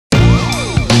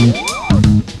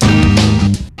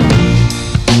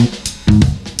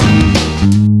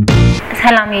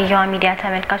ሰላም የዮሃ ሚዲያ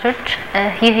ተመልካቾች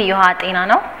ይህ የዮሃ ጤና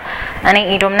ነው እኔ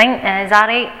ኢዶም ነኝ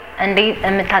ዛሬ እንዴ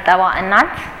የምታጠባ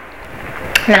እናት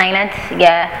ምን አይነት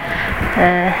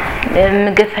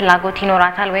የምግብ ፍላጎት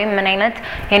ይኖራታል ወይ ምን አይነት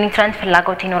የኒውትሪየንት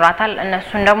ፍላጎት ይኖራታል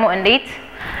እነሱን ደግሞ እንዴት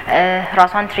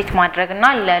ራሷን ትሪት ማድረግና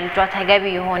ለልጇ ተገቢ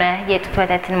የሆነ የጡት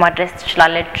ወተትን ማድረስ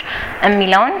ትችላለች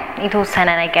የሚለውን የተወሰነ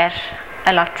ነገር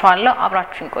እላችኋለሁ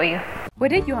አብራችሁን ቆዩ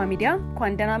ወደ ዮሃ ሚዲያ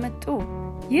ኳንደና መጡ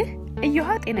ይህ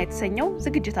Eyoha ጤና የተሰኘው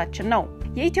ዝግጅታችን ነው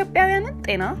የኢትዮጵያውያንን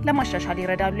ጤና ለማሻሻል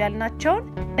ይረዳሉ ያልናቸውን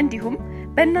እንዲሁም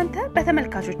በእናንተ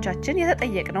በተመልካቾቻችን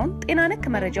የተጠየቅነውን ጤና ነክ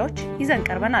መረጃዎች ይዘን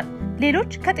ቀርበናል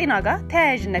ሌሎች ከጤና ጋር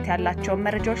ተያያዥነት ያላቸው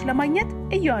መረጃዎች ለማግኘት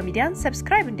Eyoha ሚዲያን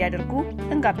ሰብስክራይብ እንዲያደርጉ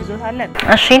እንጋብዞታለን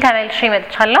እሺ ተመልሼ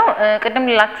መጥቻለሁ ቅድም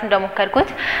ልላችሁ እንደሞከርኩት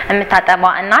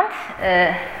የምታጠባ እናት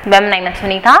በምን አይነት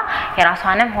ሁኔታ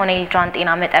የራሷንም ሆነ የልጇን ጤና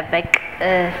መጠበቅ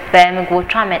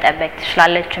በምግቦቿ መጠበቅ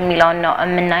ትችላለች የሚለውን ነው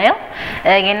የምናየው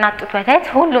የእናት ጡት ወተት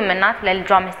ሁሉም እናት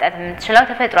ለልጇ መስጠት የምትችለው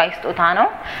ተፈጥሯዊ ስጦታ ነው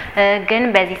ግን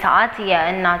በዚህ ሰዓት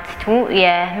የእናቲቱ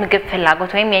የምግብ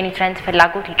ፍላጎት ወይም የኒውትሪየንት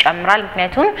ፍላጎት ይጨምራል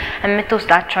ምክንያቱም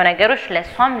የምትወስዳቸው ነገሮች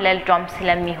ለሷም ለልጇም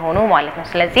ስለሚሆኑ ማለት ነው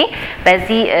ስለዚህ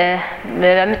በዚህ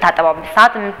በምታጠባበት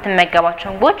ሰዓት የምትመገባቸው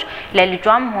ምግቦች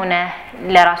ለልጇም ሆነ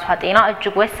ለራሷ ጤና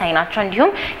እጅግ ወሳኝ ናቸው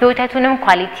እንዲሁም የወተቱንም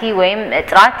ኳሊቲ ወይም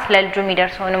ጥራት ለልጁ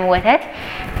የሚደርሰውንም ወተት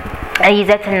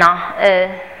ይዘትና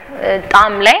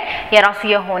ጣም ላይ የራሱ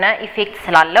የሆነ ኢፌክት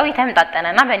ስላለው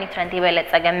የተመጣጠነና በኒውትሪየንት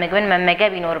የበለጸገ ምግብን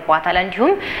መመገብ ይኖርባታል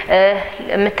እንዲሁም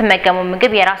የምትመገበው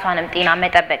ምግብ የራሷንም ጤና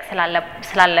መጠበቅ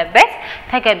ስላለበት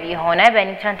ተገቢ የሆነ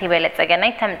በኒውትሪየንት የበለጸገና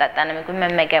የተመጣጠነ ምግብ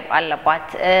መመገብ አለባት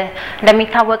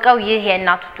እንደሚታወቀው ይህ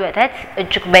የእናት ጡት ወተት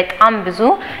እጅግ በጣም ብዙ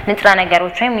ንጥረ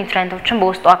ነገሮች ወይም ኒውትሪየንቶችን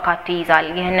በውስጡ አካቶ ይዛል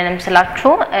ይሄንንም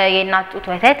ስላችሁ የእናት ጡት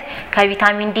ወተት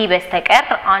ከቪታሚን ዲ በስተቀር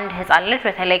አንድ ህፃን ልጅ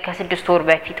በተለይ ከ6 ወር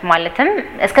በፊት ማለትም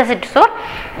እስከ 6 ወር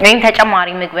ወይም ተጨማሪ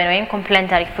ምግብን ወይም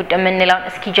ኮምፕሊመንታሪ ፉድ የምንለውን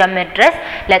እስኪጀምር ድረስ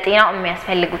ለጤናው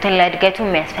የሚያስፈልጉትን ለእድገቱ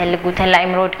የሚያስፈልጉትን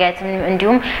ለአይምሮ እድገት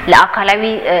እንዲሁም ለአካላዊ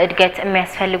እድገት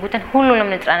የሚያስፈልጉትን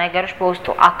ሁሉንም ንጥረ ነገሮች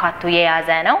በውስጡ አካቶ የያዘ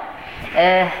ነው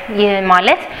ይህ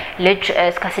ማለት ልጅ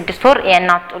እስከ 6 ወር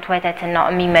የእናት ጡት ወተትን ነው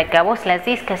የሚመገበው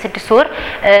ስለዚህ እስከ 6 ወር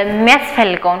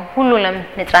የሚያስፈልገውን ሁሉንም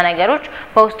ንጥረ ነገሮች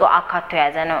በውስጡ አካቶ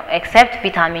የያዘ ነው ኤክሰፕት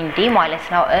ቪታሚን ዲ ማለት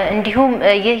ነው እንዲሁም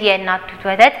ይህ የእናት ጡት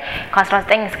ወተት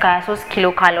ከ19 እስከ 23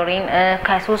 ኪሎ ካሎሪን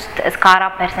ከ3 እስከ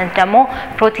 4% ደግሞ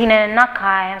ፕሮቲንን እና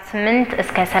ከ28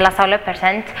 እስከ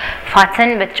 32%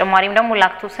 ፋትን በተጨማሪም ደግሞ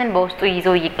ላክቶስን በውስጡ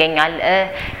ይዞ ይገኛል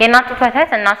የእናት ጡት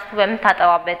ወተት እናቱ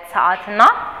በምታጠባበት ሰዓትና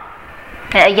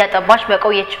ያጠባሽ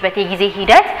በቆየችበት የጊዜ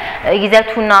ሂደት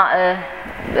ይዘቱና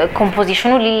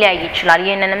ኮምፖዚሽኑ ሊለያይ ይችላል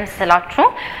ይሄንንም ስላችሁ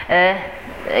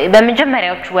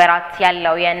በመጀመሪያዎቹ ወራት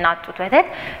ያለው የእናት ጡት ወተት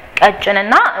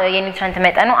ቀጭንና የኒውትሪየንት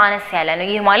መጠኑ አነስ ያለ ነው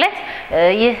ይህ ማለት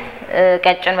ይህ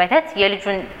ቀጭን ወተት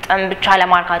የልጁን ጥም ብቻ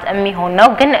ለማርካት የሚሆን ነው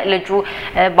ግን ልጁ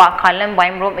በአካልም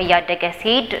በአይምሮም እያደገ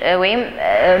ሲሄድ ወይም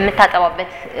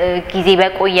የምታጠባበት ጊዜ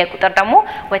በቆየ ቁጥር ደግሞ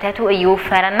ወተቱ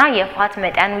እየወፈረና የፋት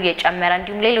መጠኑ እየጨመረ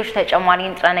እንዲሁም ሌሎች ተጨማሪ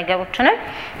ንጥረ ነገሮችንም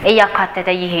እያካተተ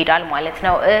ይሄዳል ማለት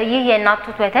ነው ይህ የእናት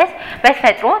ጡት ወተት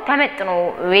በተፈጥሮ ተመጥኖ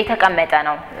የተቀመጠ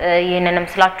ነው ይሄንንም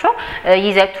ስላችሁ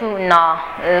ይዘቱና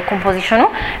ኮምፖዚሽኑ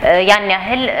ያን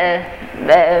ያህል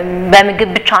በምግብ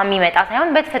ብቻ የሚመጣ ሳይሆን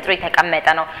በተፈጥሮ የተቀመጠ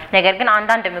ነው ነገር ግን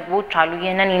አንዳንድ ምግቦች አሉ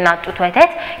ይሄንን የእናት ጡት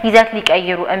ወተት ይዘት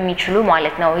ሊቀይሩ የሚችሉ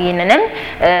ማለት ነው ይሄንንም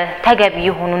ተገቢ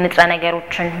የሆኑ ንጥረ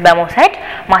ነገሮችን በመውሰድ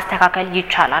ማስተካከል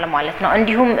ይቻላል ማለት ነው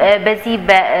እንዲሁም በዚህ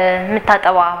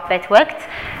በምታጠባበት ወቅት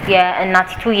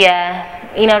የእናቲቱ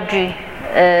የኢነርጂ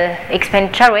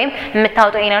ኤክስፔንዲቸር ወይም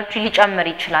የምታወጣው ኢነርጂ ሊጨምር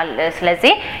ይችላል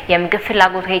ስለዚህ የምግብ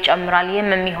ፍላጎቷ ይጨምራል ይሄም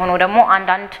የሚሆነው ደግሞ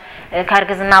አንዳንድ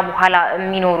ከርግዝና በኋላ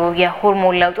የሚኖሩ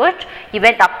የሆርሞን ለውጦች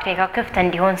ይበልጥ አፕታይቷ ክፍት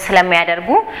እንዲሆን ስለሚያደርጉ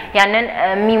ያንን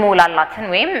የሚሞላላትን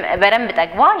ወይም በደንብ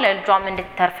ጠግባ ለልጇም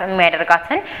እንድትተርፍ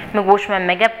የሚያደርጋትን ምግቦች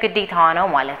መመገብ ግዴታዋ ነው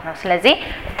ማለት ነው ስለዚህ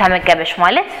ተመገበሽ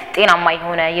ማለት ጤናማ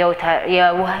የሆነ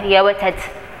የወተት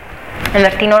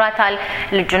ምርት ይኖራታል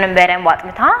ልጁንም በደንብ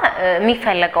አጥምታ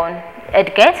የሚፈልገውን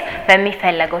እድገት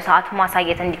በሚፈልገው ሰዓት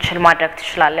ማሳየት እንዲችል ማድረግ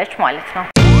ትችላለች ማለት ነው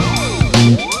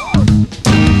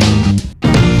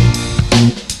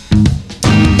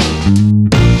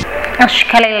እሺ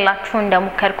ከሌላችሁ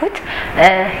እንደሞከርኩት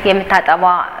የምታጠባ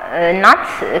እናት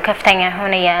ከፍተኛ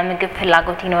የሆነ የምግብ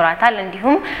ፍላጎት ይኖራታል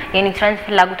እንዲሁም የኒውትሪየንት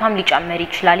ፍላጎቷም ሊጨምር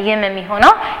ይችላል ይሄም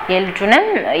የሚሆነው የልጁንም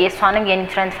የሷንም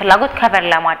የኒውትሪየንት ፍላጎት ከቨር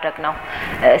ለማድረግ ነው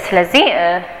ስለዚህ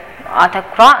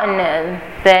አተኩራ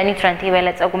በኒውትሪየንት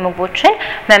የበለጸጉ ምግቦችን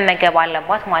መመገብ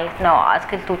አለባት ማለት ነው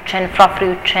አትክልቶችን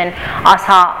ፍራፍሬዎችን አሳ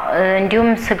እንዲሁም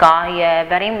ስጋ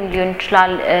የበሬም ሊሆን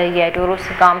ይችላል የዶሮ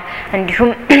ስጋም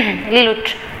እንዲሁም ሌሎች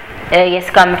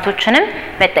የስጋ ምርቶችንም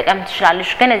መጠቀም ትችላለች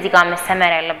ግን እዚህ ጋር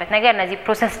መሰመር ያለበት ነገር እነዚህ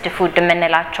ፕሮሰስድ ፉድ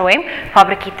ምንላቸው ወይም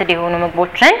ፋብሪኬትድ የሆኑ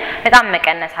ምግቦችን በጣም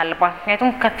መቀነስ አለባት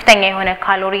ምክንያቱም ከፍተኛ የሆነ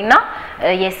ካሎሪና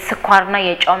የስኳርና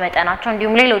የጨው መጠናቸው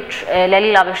እንዲሁም ሌሎች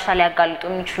ለሌላ በሽታ ሊያጋልጡ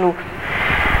የሚችሉ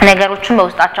ነገሮችን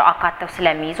በውስጣቸው አካተው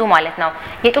ስለሚይዙ ማለት ነው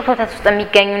የጡት ወተት ውስጥ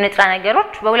የሚገኙ ንጥረ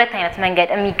ነገሮች በሁለት አይነት መንገድ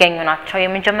የሚገኙ ናቸው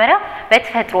የመጀመሪያው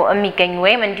በተፈጥሮ የሚገኙ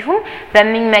ወይም እንዲሁም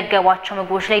በሚመገቧቸው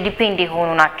ምግቦች ላይ ዲፔንድ የሆኑ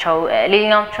ናቸው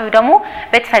ሌላኛዎቹ ደግሞ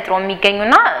በተፈጥሮ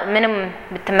የሚገኙና ምንም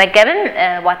ብትመገብም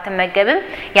ባትመገብም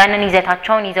ያንን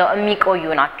ይዘታቸውን ይዘው የሚቆዩ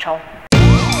ናቸው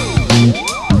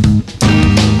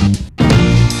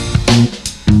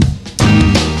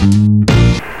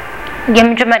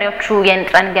የመጀመሪያዎቹ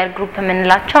የንጥረ ነገር ግሩፕ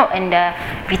ምንላቸው እንደ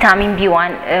ቪታሚን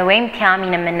B1 ወይም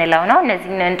ቲያሚን ምንለው ነው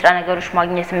እነዚህ ንጥረ ነገሮች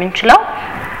ማግኘት የምንችለው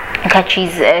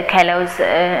ከቺዝ ከለውዝ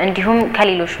እንዲሁም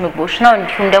ከሌሎች ምግቦች ነው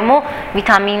እንዲሁም ደግሞ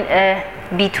ቪታሚን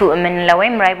B2 ምንለው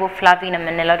ወይም ራይቦፍላቪን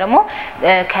ምንለው ደግሞ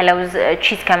ከለውዝ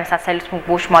ቺዝ ከመሳሰሉት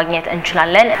ምግቦች ማግኘት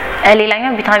እንችላለን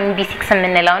ሌላኛው ቪታሚን B6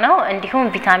 ምንለው ነው እንዲሁም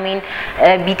ቪታሚን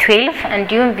B12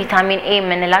 እንዲሁም ቪታሚን A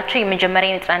ምንላቸው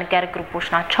የመጀመሪያ ንጥረ ነገር ግሩፖች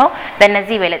ናቸው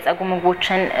በእነዚህ በለጸጉ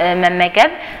ምግቦችን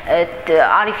መመገብ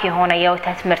አሪፍ የሆነ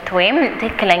የወተት ምርት ወይም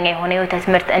ትክክለኛ የሆነ የወተት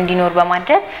ምርት እንዲኖር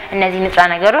በማድረግ እነዚህ ንጥረ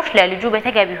ነገሮች ለልጁ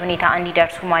በተገቢ ሁኔታ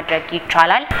እንዲደርሱ ማድረግ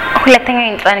ይቻላል ሁለተኛው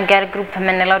ንጥረ ነገር ግሩፕ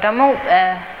ምንለው ደግሞ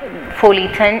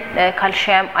ፎሊትን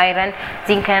ካልሲየም አይረን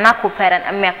ዚንክና ኮፐርን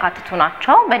የሚያካትቱ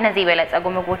ናቸው በእነዚህ በለጸጉ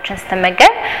ምግቦችን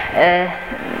ስትመገብ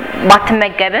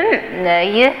ባትመገብም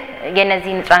ይህ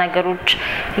የነዚህ ንጥረ ነገሮች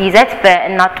ይዘት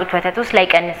በእናት ጡት ወተት ውስጥ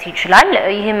ላይቀንስ ይችላል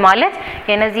ይሄም ማለት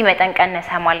የነዚህ መጠን ቀነሰ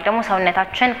ማለት ደግሞ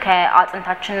ሰውነታችን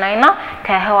ከአጥንታችንና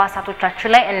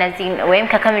ከህዋሳቶቻችን ላይ እነዚህ ወይም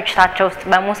ከክምችታቸው ውስጥ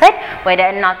በመውሰድ ወደ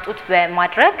እናት ጡት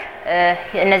በማድረግ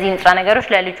እነዚህ ንጥረ ነገሮች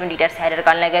ለልጁ እንዲደርስ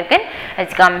ያደርጋል ነገር ግን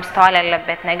እዚህ ጋር መስተዋል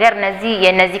ያለበት ነገር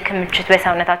የነዚህ ክምችት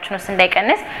በሰውነታችን ውስጥ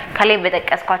እንዳይቀንስ ከላይ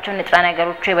በተጠቀስኳቸው ንጥረ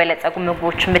ነገሮች የበለጸጉ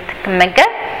ምግቦችን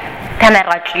ብትመገብ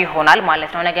ተመራጭ ይሆናል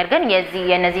ማለት ነው ነገር ግን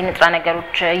የነዚህ ንጥረ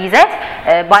ነገሮች ይዘት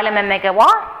ባለመመገቧ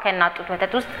ከእናት ጡት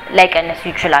ወተት ውስጥ ላይቀንስ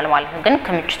ይችላል ማለት ነው ግን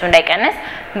ክምችቱ እንዳይቀንስ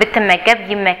ብትመገብ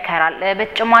ይመከራል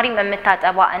በተጨማሪም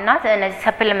የምታጠባ እናት እነዚህ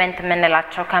ሰፕሊመንት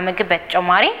ምንላቸው ከምግብ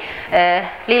በተጨማሪ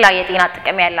ሌላ የጤና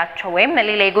ጥቅም ያላቸው ወይም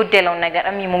ሌላ የጎደለውን ነገር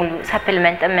የሚሞሉ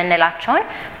ሰፕሊመንት ምንላቸውን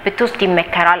ብትወስድ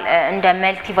ይመከራል እንደ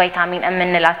መልቲ ቫይታሚን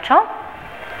ምንላቸው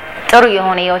ጥሩ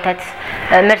የሆነ የወተት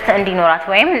ምርት እንዲኖራት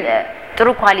ወይም ጥሩ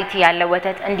ኳሊቲ ያለው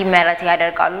ወተት እንዲመረት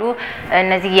ያደርጋሉ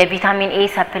እነዚህ የቪታሚን A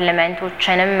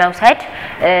ሰፕሊመንቶችንም መውሰድ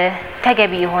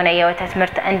ተገቢ የሆነ የወተት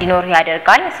ምርት እንዲኖር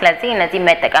ያደርጋል ስለዚህ እነዚህ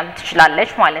መጠቀም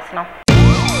ትችላለች ማለት ነው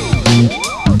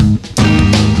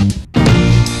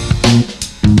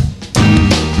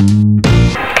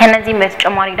ከነዚህ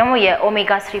በተጨማሪ ደግሞ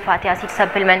የኦሜጋ 3 ፋቲ አሲድ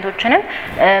ሰፕሊመንቶችንም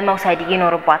መውሰድ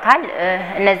ይኖርባታል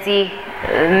እነዚህ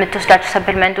የምትወስዳቸው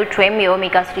ሰፕሊመንቶች ወይም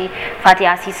የኦሜጋ 3 ፋቲ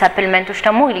አሲድ ሰፕሊመንቶች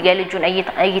ደግሞ የልጁን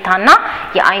እይታና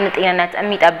የአይን ጤንነት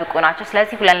የሚጠብቁ ናቸው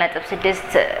ስለዚህ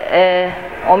 2.6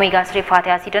 ኦሜጋ 3 ፋቲ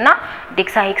አሲድ እና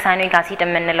ዴክሳሄክሳኖይክ አሲድ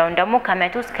የምንለው ደግሞ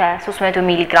ከ100 እስከ 300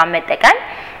 ሚሊ ግራም መጠቀም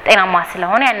ጤናማ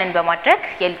ስለሆነ ያንን በማድረግ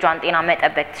የልጇን ጤና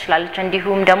መጠበቅ ትችላለች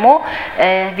እንዲሁም ደግሞ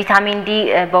ቪታሚን ዲ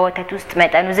በወተት ውስጥ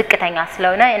መጠኑ ዝቅተኛ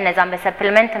ስለሆነ እነዛን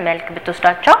በሰፕሊመንት መልክ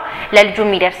ብትወስዳቸው ለልጁ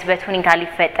የሚደርስበት ሁኔታ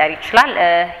ሊፈጠር ይችላል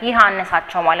ይህ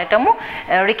አነሳቸው ማለት ደግሞ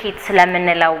ሪኬት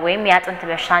ስለምንለው ወይም የአጥንት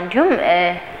በሽታ እንዲሁም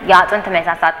የአጥንት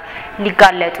መሳሳት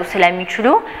ሊጋለጡ ስለሚችሉ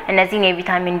እነዚህን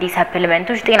የቪታሚን ዲ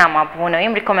ሰፕሊመንቶች ጤናማ በሆነ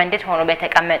ወይም ሪኮመንድድ ሆኖ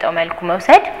በተቀመጠው መልኩ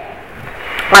መውሰድ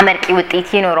አመርቂ ውጤት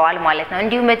ይኖረዋል ማለት ነው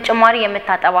እንዲሁም በተጨማሪ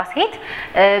የምታጠባ ሴት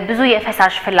ብዙ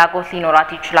የፈሳሽ ፍላጎት ሊኖራት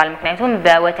ይችላል ምክንያቱም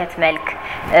በወተት መልክ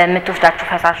የምትወስዳቸው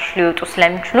ፈሳሾች ሊወጡ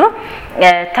ስለሚችሉ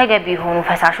ተገቢ የሆኑ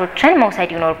ፈሳሾችን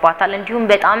መውሰድ ይኖርባታል እንዲሁም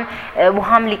በጣም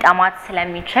ውሃም ሊጣማት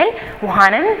ስለሚችል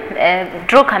ውሃንም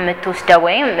ድሮ ከምትወስደው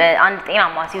ወይም አንድ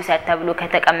ጤናማ ሲውሰድ ተብሎ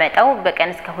ከተቀመጠው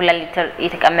በቀን እስከ 2 ሊትር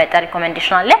የተቀመጠ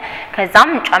ሪኮመንዴሽን አለ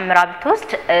ከዛም ጨምራ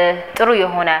ብትወስድ ጥሩ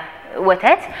የሆነ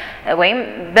ወተት ወይም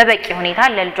በበቂ ሁኔታ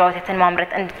ለልጇ ወተትን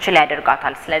ማምረት እንድትችል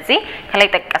ያደርጋታል ስለዚህ ከላይ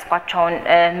ተጠቀስኳቸውን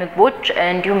ምግቦች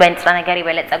እንዲሁም በንጥረ ነገር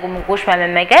የበለጸጉ ምግቦች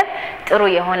በመመገብ ጥሩ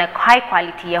የሆነ ሃይ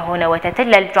ኳሊቲ የሆነ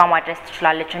ወተትን ለልጇ ማድረስ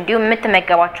ትችላለች እንዲሁም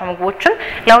የምትመገባቸው ምግቦችም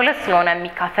ለሁለት ስለሆነ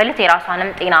የሚካፈሉት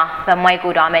የራሷንም ጤና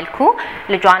በማይጎዳ መልኩ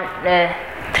ልጇን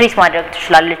ትሪት ማድረግ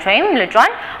ትችላለች ወይም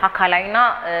ልጇን አካላዊና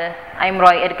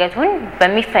አይምሮአዊ እድገቱን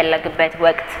በሚፈለግበት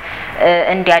ወቅት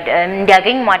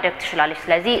እንዲያገኝ ማድረግ ትችላለች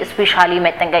ስለዚህ ስፔሻሊ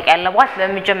መጠንቀቅ ያለባት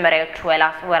በመጀመሪያዎቹ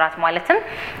ወራት ማለትም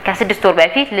ከ6 ወር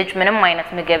በፊት ልጅ ምንም አይነት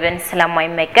ምግብን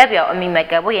ስለማይመገብ ያው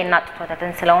የሚመገበው የእናት ጡት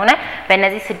ወተትን ስለሆነ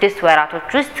በእነዚህ 6 ወራቶች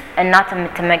ውስጥ እናት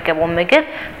የምትመገበው ምግብ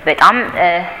በጣም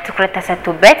ትኩረት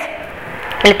ተሰጥቶበት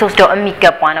ልትወስደው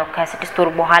የሚገባ ነው ከ6 ወር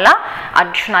በኋላ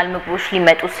አዲሽናል ምግቦች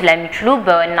ሊመጡ ስለሚችሉ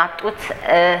በእናት ጡት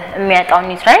የሚያጣው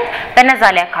ኒውትሪየንት በነዛ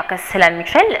ላይ አካከስ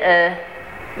ስለሚችል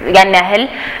ያን ያህል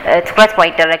ትኩረት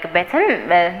ባይደረግበትም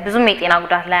ብዙም የጤና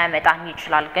ጉዳት ላይ ያመጣን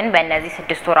ይችላል ግን በእነዚህ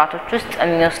 6 ወራቶች ውስጥ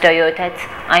የሚወስደው የወተት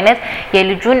አይነት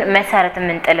የልጁን መሰረት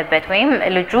የምንጥልበት ወይም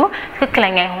ልጁ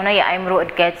ትክክለኛ የሆነ የአይምሮ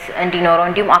እድገት እንዲኖረው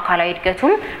እንዲሁም አካላዊ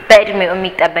እድገቱም በእድሜው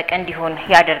የሚጠበቅ እንዲሆን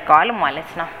ያደርጋል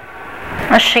ማለት ነው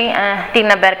እሺ ዲን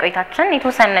ነበር ቆይታችን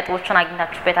የተወሰነ ነጥቦችን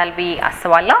አግኝታችሁበታል ብዬ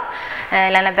አስባለሁ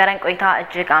ለነበረን ቆይታ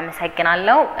እጅግ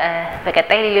አመሰግናለሁ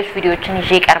በቀጣይ ሌሎች ቪዲዮዎችን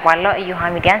ይዤ እቀርባለሁ Eyoha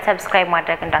ሚዲያን ሰብስክራይብ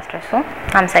ማድረግ እንዳትረሱ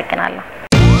አመሰግናለሁ